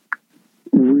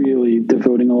really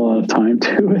devoting a lot of time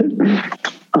to it.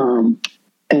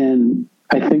 And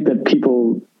I think that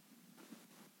people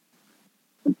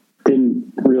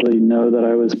didn't really know that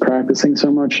I was practicing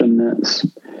so much, and it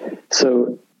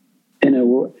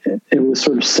was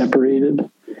sort of separated.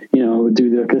 I would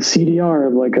do like a CDR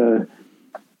of like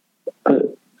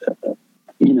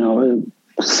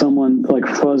someone like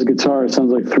fuzz guitar. It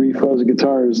sounds like 3 fuzz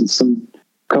guitars and some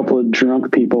couple of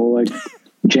drunk people like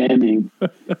jamming,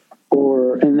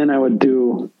 and then I would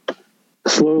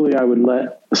slowly I would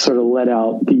let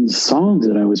out these songs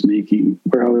that I was making,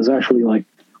 where I was actually like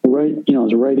I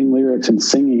was writing lyrics and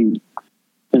singing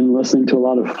and listening to a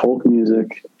lot of folk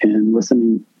music and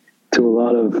listening to a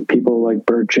lot of people like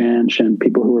Bert Jansch and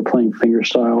people who were playing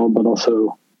fingerstyle, but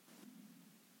also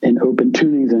in open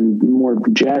tunings and more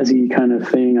jazzy kind of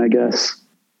thing, I guess,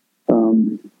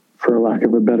 for lack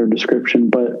of a better description.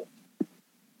 But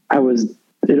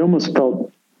it almost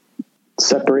felt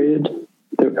separated.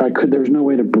 There was no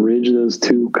way to bridge those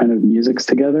two kind of musics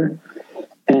together.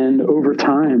 And over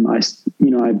time, I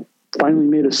finally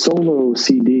made a solo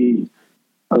CD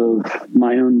of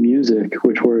my own music,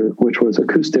 which was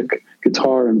acoustic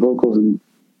guitar and vocals, and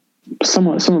some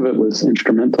of it was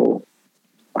instrumental.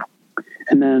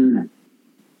 And then,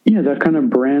 that kind of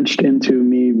branched into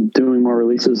me doing more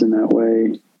releases in that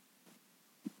way,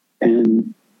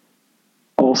 and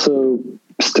also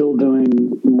still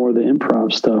doing more of the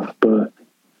improv stuff. But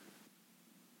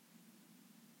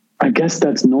I guess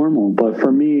that's normal. But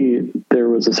for me, there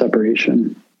was a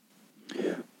separation.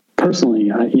 Personally,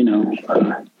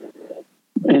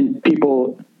 and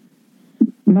people,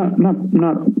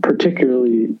 not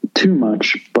particularly too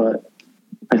much, but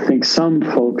I think some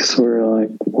folks were like,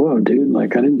 "Whoa, dude!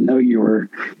 Like, I didn't know you were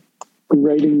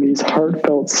writing these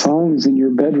heartfelt songs in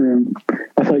your bedroom.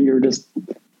 I thought you were just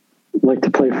like to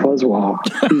play fuzzwah."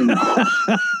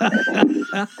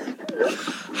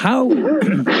 How?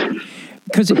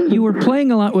 Because you were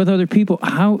playing a lot with other people.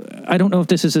 How? I don't know if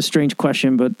this is a strange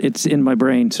question, but it's in my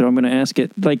brain, so I'm going to ask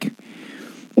it. Like,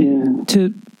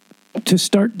 to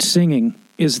start singing,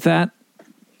 is that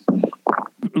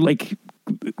like,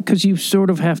 because you sort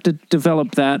of have to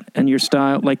develop that and your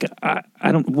style. Like,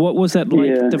 I don't. What was that like?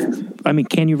 Yeah.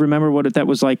 Can you remember what that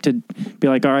was like to be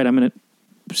like? All right, I'm going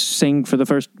to sing for the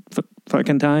first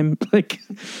fucking time. Like.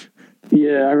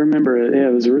 Yeah, I remember it. Yeah,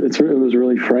 it was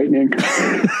really frightening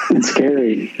and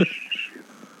scary.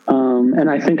 And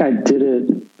I think I did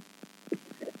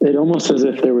it almost as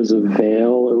if there was a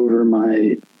veil over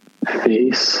my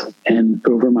face and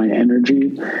over my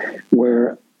energy,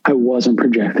 where I wasn't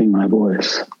projecting my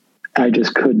voice. I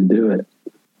just couldn't do it.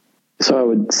 So I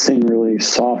would sing really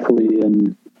softly,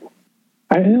 and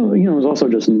it was also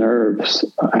just nerves.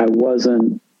 I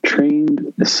wasn't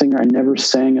trained a singer. I never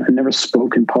sang. I never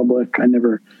spoke in public. I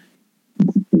never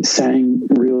sang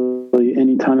really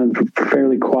any time. I'm a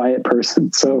fairly quiet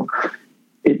person. So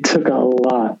it took a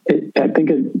lot. I think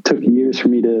it took years for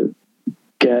me to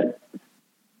get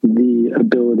the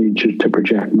ability to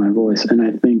project my voice. And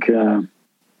I think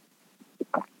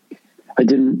I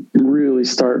didn't really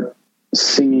start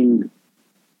singing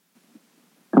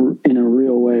in a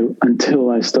real way until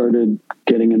I started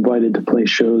getting invited to play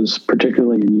shows,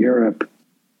 particularly in Europe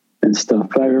and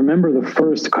stuff. I remember the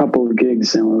first couple of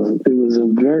gigs, and it was a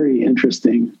very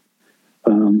interesting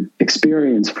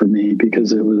experience for me,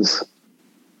 because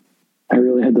I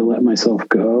really had to let myself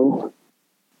go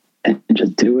and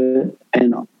just do it.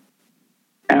 And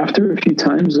after a few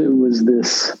times,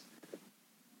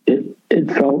 it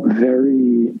felt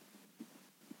very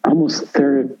almost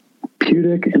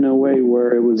therapeutic in a way,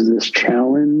 where it was this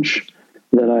challenge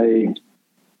that I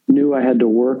knew I had to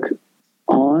work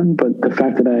on, but the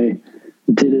fact that I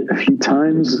did it a few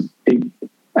times,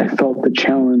 I felt the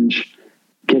challenge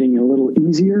getting a little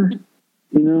easier.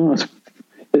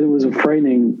 It was a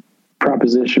frightening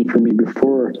proposition for me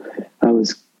before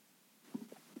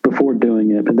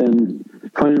doing it, but then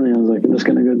finally I was like, I'm just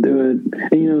gonna go do it.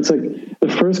 And it's like the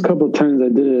first couple of times I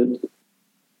did it,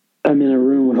 I'm in a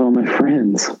room with all my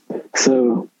friends,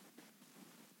 so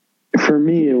for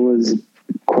me it was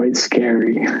quite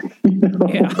scary.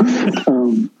 Yeah.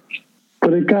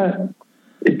 But it got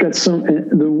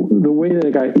the way that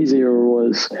it got easier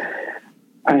was,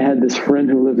 I had this friend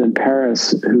who lived in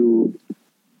Paris who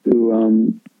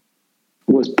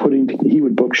he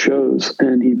would book shows,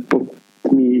 and he booked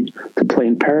me to play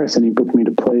in Paris, and he booked me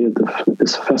to play at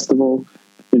this festival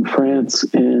in France,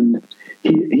 and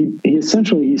he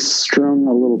essentially strung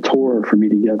a little tour for me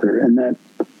together, and that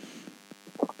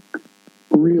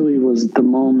really was the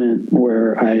moment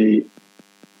where I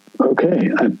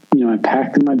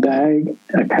packed in my bag,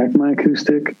 I packed my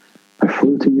acoustic, I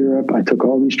flew to Europe, I took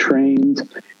all these trains.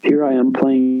 Here I am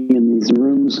playing in these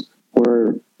rooms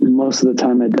where most of the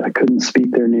time I couldn't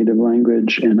speak their native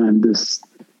language, and I'm this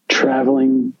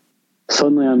traveling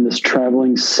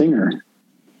singer,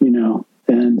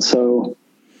 and so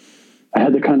I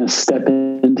had to kind of step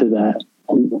into that.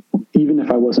 Even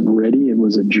if I wasn't ready, it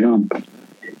was a jump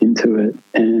into it,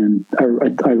 and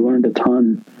I learned a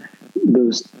ton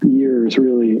those years,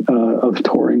 really, of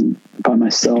touring by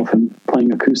myself and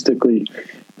playing acoustically.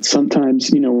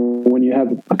 Sometimes, when you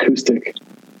have acoustic,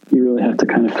 you really have to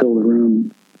kind of fill the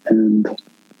room, and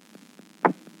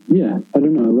I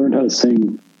don't know, I learned how to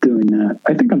sing doing that.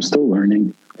 I think I'm still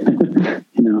learning,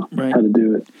 right, how to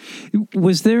do it.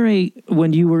 Was there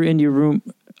when you were in your room,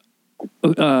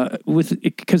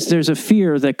 because there's a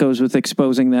fear that goes with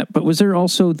exposing that, but was there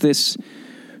also this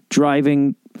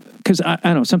driving, because I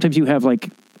don't know, sometimes you have like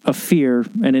a fear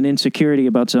and an insecurity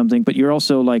about something, but you're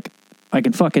also like, I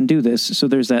can fucking do this. So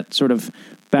there's that sort of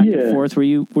back and forth. Were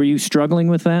you struggling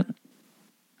with that?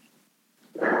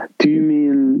 Do you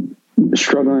mean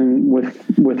struggling with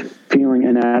feeling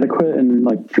inadequate and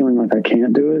like feeling like I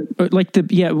can't do it? Like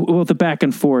the back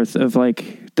and forth of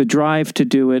like the drive to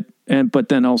do it, but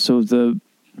then also the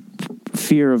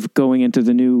fear of going into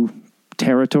the new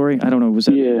territory. I don't know. Was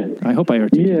that? Yeah. I hope I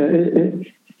articulated.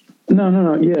 Yeah.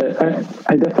 No. Yeah,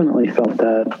 I definitely felt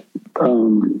that.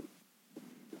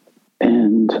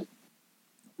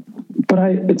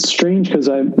 It's strange because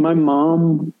my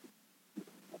mom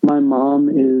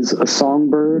is a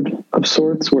songbird of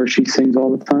sorts, where she sings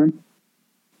all the time.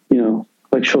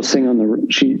 Like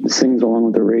she sings along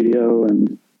with the radio,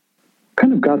 and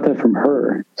kind of got that from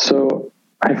her. So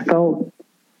I felt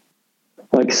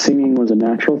like singing was a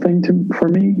natural thing for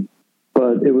me,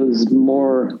 but it was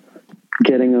more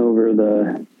getting over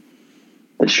the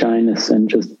shyness and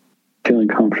just feeling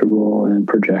comfortable and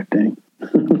projecting.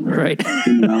 Right.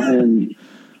 And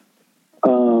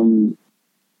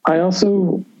I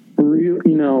also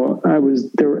I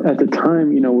was there at the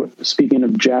time, speaking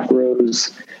of Jack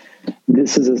Rose,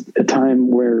 this is a time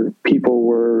where people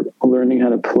were learning how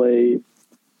to play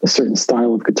a certain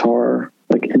style of guitar,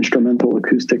 like instrumental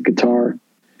acoustic guitar.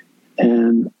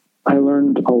 And I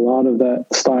learned a lot of that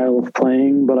style of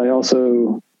playing, but I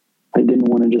didn't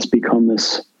want to just become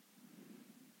this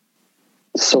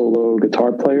solo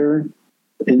guitar player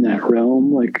in that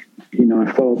realm. Like,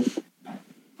 I felt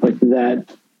like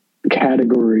that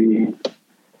category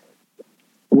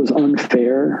was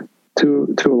unfair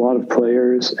to a lot of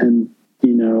players, and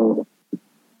the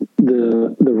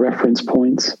reference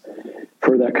points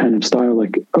for that kind of style,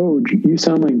 like, oh, you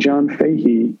sound like John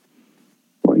Fahey,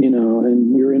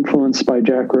 and you're influenced by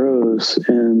Jack Rose,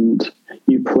 and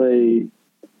you play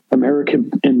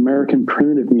American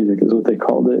primitive music is what they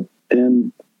called it.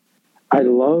 And I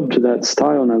loved that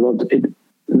style, and I loved it.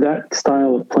 That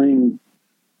style of playing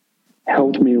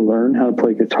helped me learn how to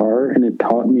play guitar, and it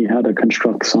taught me how to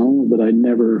construct songs, but I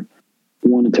never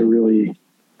wanted to really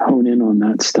hone in on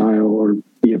that style or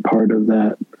be a part of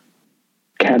that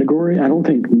category. I don't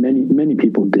think many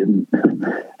people didn't.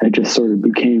 I just sort of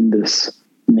became this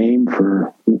name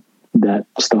for that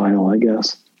style, I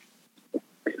guess.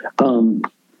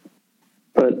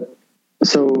 But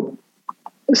so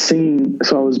singing,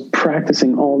 so I was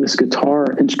practicing all this guitar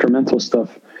instrumental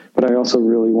stuff, but I also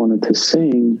really wanted to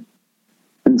sing.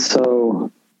 And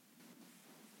so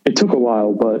it took a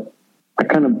while, but I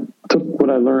kind of took what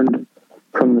I learned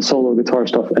from the solo guitar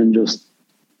stuff and just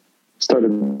started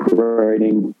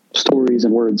writing stories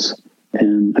and words.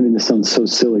 And I mean, this sounds so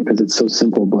silly because it's so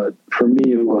simple, but for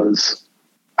me,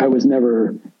 I was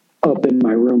never up in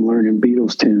my room learning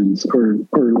Beatles tunes or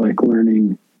like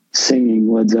singing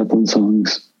Led Zeppelin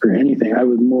songs or anything. I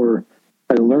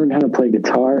learned how to play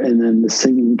guitar, and then the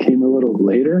singing came a little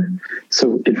later.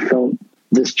 So it felt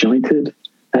disjointed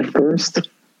at first.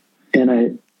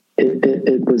 And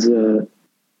it was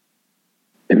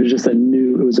just a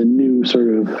new sort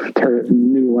of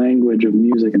new language of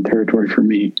music and territory for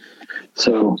me.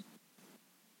 So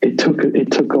it took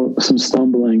some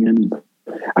stumbling, and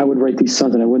I would write these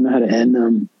songs and I wouldn't know how to end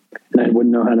them, and I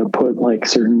wouldn't know how to put like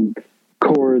certain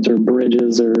chords or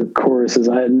bridges or choruses.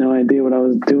 I had no idea what I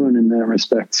was doing in that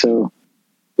respect. So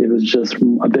it was just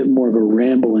a bit more of a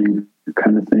rambling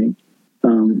kind of thing.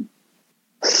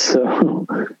 So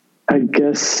I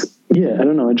guess, yeah, I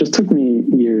don't know. It just took me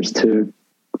years to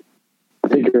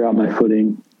figure out my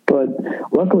footing, but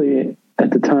luckily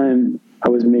at the time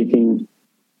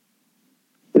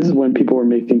this is when people were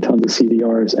making tons of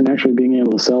CDRs and actually being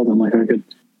able to sell them. Like I could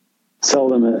sell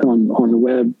them on the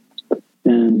web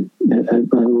and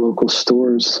at local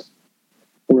stores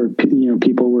where,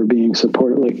 people were being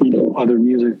supported, like, other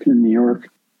music in New York.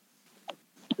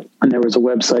 And there was a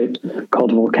website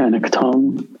called Volcanic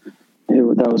Tongue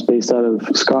that was based out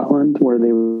of Scotland, where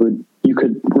you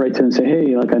could write to them and say,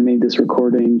 hey, like I made this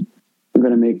recording, I'm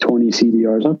going to make 20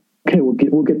 CDRs. Okay,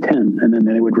 we'll get 10. And then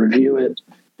they would review it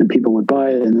and people would buy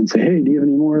it and then say, hey, do you have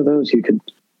any more of those? You could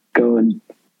go and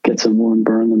get some more and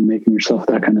burn them, make them yourself,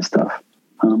 that kind of stuff.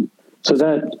 So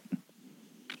that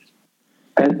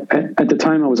at the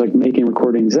time I was like making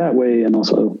recordings that way and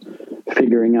also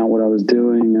figuring out what I was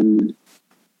doing, and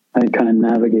I kind of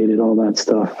navigated all that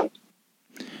stuff.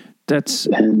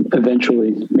 And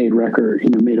eventually made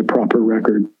a proper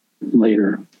record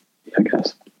later, I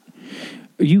guess.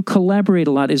 You collaborate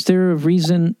a lot. Is there a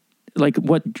reason, like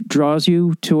what draws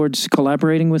you towards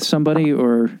collaborating with somebody,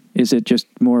 or is it just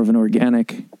more of an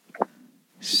organic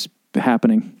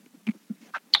happening?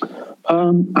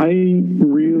 I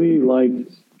really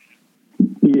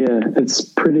it's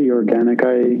pretty organic.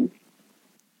 I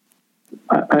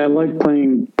like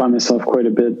playing by myself quite a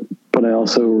bit, but I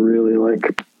also really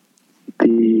like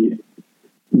the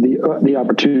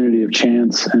opportunity of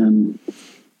chance and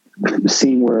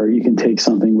seeing where you can take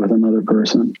something with another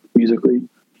person musically,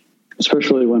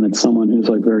 especially when it's someone who's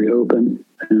like very open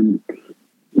and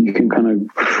you can kind of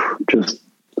just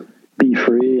be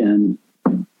free and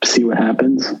see what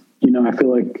happens. I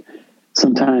feel like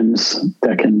sometimes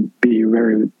that can be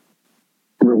very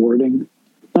rewarding.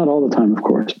 Not all the time, of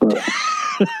course, but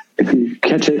if you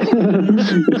catch it,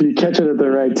 at the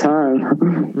right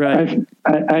time. Right.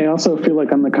 I also feel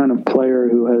like I'm the kind of player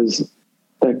who has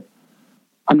that.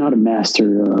 I'm not a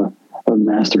master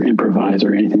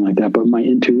improviser or anything like that, but my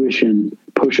intuition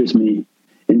pushes me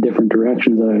in different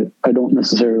directions that I don't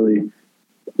necessarily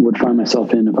would find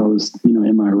myself in if I was,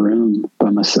 in my room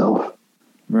by myself.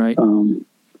 Right.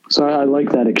 So I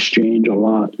like that exchange a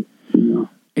lot.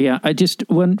 Yeah.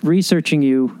 When researching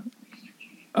you,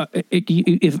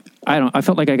 I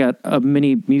felt like I got a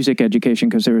mini music education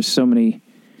because there were so many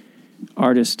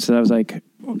artists that I was like,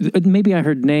 maybe I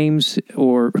heard names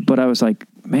but I was like,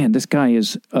 man, this guy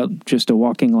is just a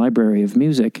walking library of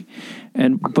music.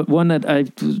 But one that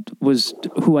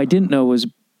who I didn't know was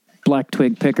Black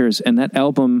Twig Pickers, and that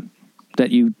album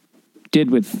that you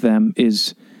did with them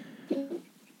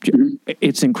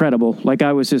it's incredible. Like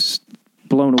I was just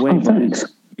blown away by it.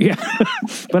 Yeah.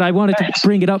 But I wanted to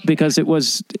bring it up because it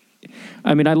was,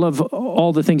 I love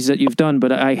all the things that you've done,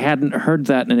 but I hadn't heard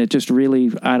that, and it just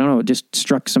really, I don't know, it just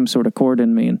struck some sort of chord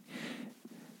in me.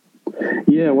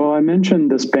 Yeah, well, I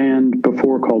mentioned this band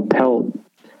before called Pelt,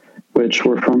 which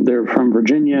they're from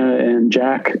Virginia, and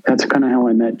Jack, that's kind of how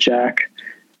I met Jack,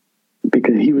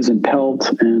 because he was in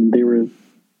Pelt, and they were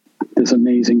this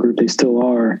amazing group. They still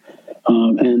are.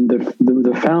 And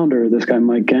the founder, this guy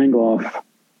Mike Gangloff,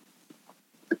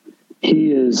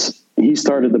 he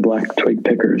started the Black Twig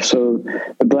Pickers. So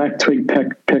the Black Twig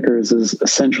Pickers is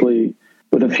essentially,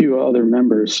 with a few other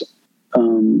members,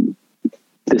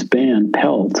 this band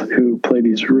Pelt, who play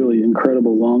these really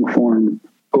incredible long form,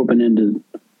 open-ended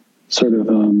sort of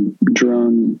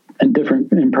drum and different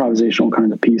improvisational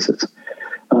kinds of pieces.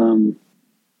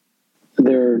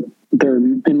 They're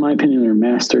in my opinion, they're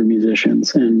master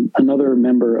musicians. And another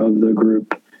member of the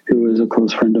group who is a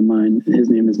close friend of mine, his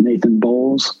name is Nathan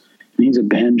Bowles, and he's a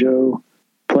banjo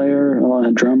player,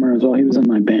 a drummer as well. He was in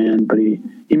my band, but he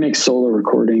makes solo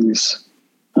recordings.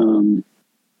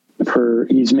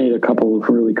 He's made a couple of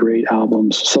really great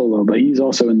albums solo, but he's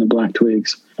also in the Black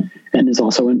Twigs and is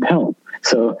also in Pelt.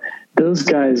 So those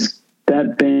guys,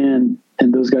 that band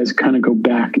and those guys kind of go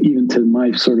back even to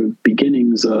my sort of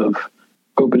beginnings of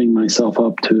opening myself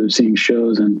up to seeing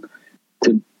shows and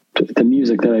to the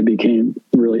music that I became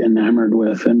really enamored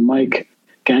with. And Mike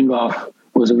Gangloff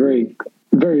was a very,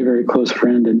 very, very close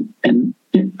friend and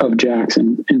of Jack's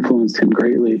and influenced him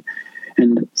greatly.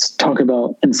 And talk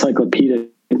about encyclopedic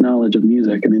knowledge of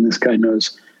music. I mean, this guy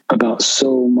knows about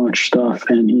so much stuff,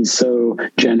 and he's so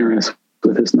generous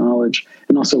with his knowledge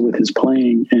and also with his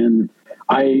playing. And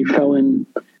I fell in,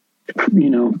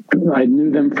 I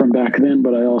knew them from back then,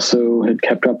 but I also had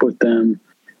kept up with them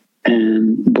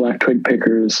and Black Twig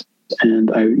Pickers. And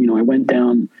I went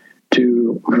down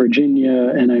to Virginia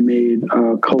and I made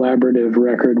a collaborative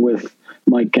record with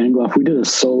Mike Gangloff. We did a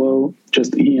solo,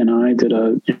 just he and I did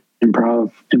a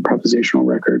improvisational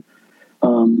record.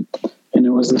 And it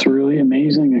was this really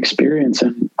amazing experience.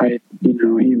 And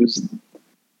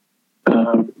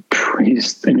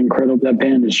he's an incredible, that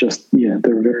band is just, they're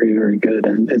very, very good.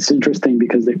 And it's interesting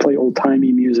because they play old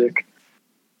timey music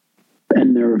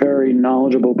and they're very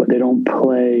knowledgeable, but they don't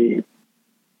play,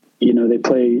 they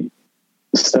play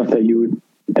stuff that you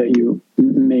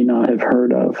may not have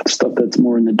heard of, stuff that's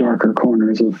more in the darker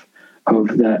corners of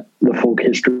that, the folk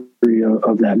history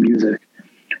of that music,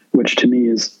 which to me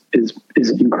is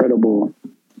incredible.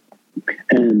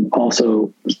 And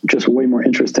also just way more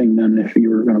interesting than if you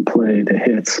were going to play the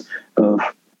hits of,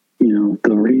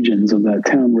 the regions of that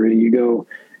town, where you go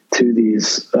to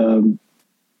these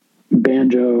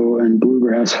banjo and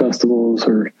bluegrass festivals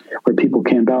or where people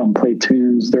camp out and play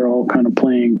tunes. They're all kind of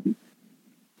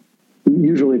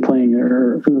usually playing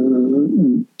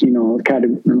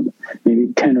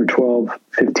maybe 10 or 12,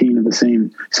 15 of the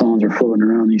same songs are floating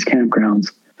around these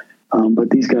campgrounds. But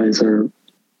these guys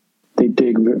they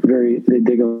dig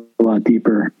a lot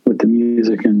deeper with the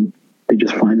music, and they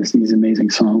just find these amazing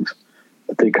songs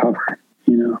that they cover,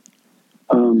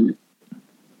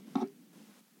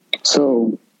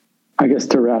 So I guess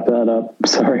to wrap that up,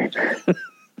 sorry,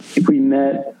 we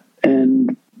met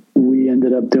and we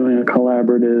ended up doing a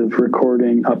collaborative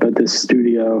recording up at this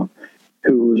studio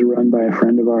who was run by a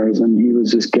friend of ours, and he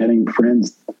was just getting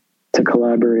friends to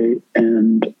collaborate,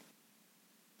 and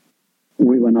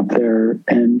we went up there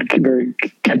and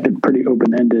kept it pretty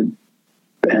open-ended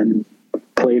and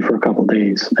played for a couple of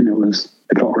days, and it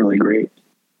felt really great.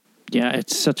 Yeah,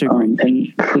 it's such a great...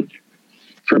 And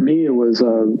for me, it was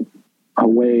a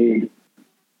way,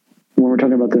 when we're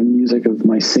talking about the music of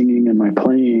my singing and my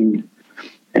playing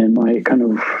and my kind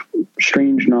of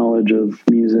strange knowledge of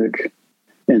music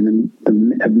and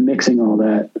the mixing all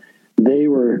that, they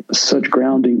were such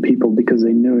grounding people because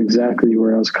they knew exactly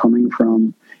where I was coming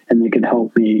from, and they could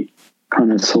help me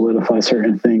kind of solidify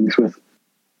certain things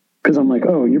because I'm like,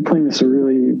 oh, you're playing this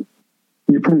super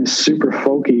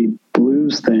folky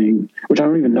blues thing, which I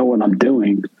don't even know what I'm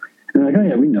doing. And they're like, oh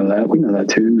yeah, we know that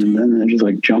tune. And then they just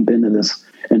like jump into this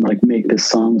and like make this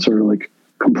song sort of like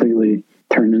completely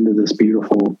turn into this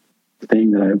beautiful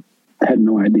thing that I had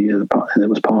no idea that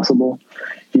was possible,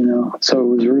 So it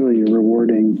was really a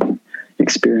rewarding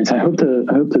experience. I hope to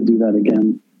do that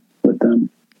again with them.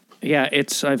 Yeah,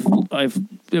 it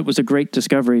was a great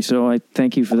discovery, so I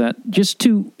thank you for that. Just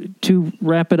to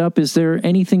wrap it up, is there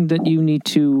anything that you need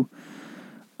to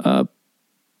or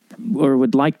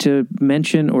would like to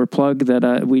mention or plug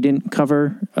that we didn't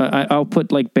cover? I'll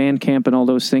put like Bandcamp and all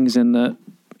those things in the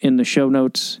show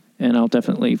notes, and I'll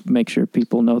definitely make sure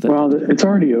people know that. Well, it's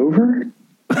already over.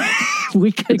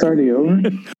 It's already over.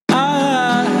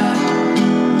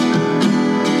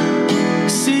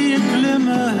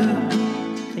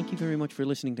 Thank you very much for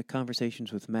listening to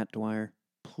Conversations with Matt Dwyer.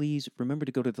 Please remember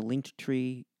to go to the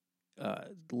Linktree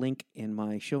link in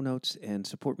my show notes and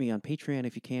support me on Patreon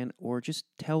if you can, or just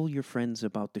tell your friends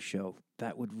about the show.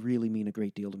 That would really mean a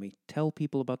great deal to me. Tell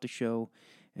people about the show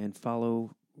and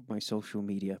follow my social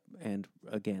media. And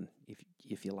again,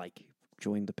 if you like,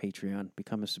 join the Patreon,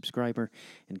 become a subscriber,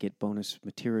 and get bonus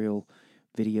material,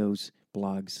 videos,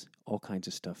 blogs, all kinds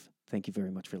of stuff. Thank you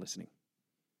very much for listening.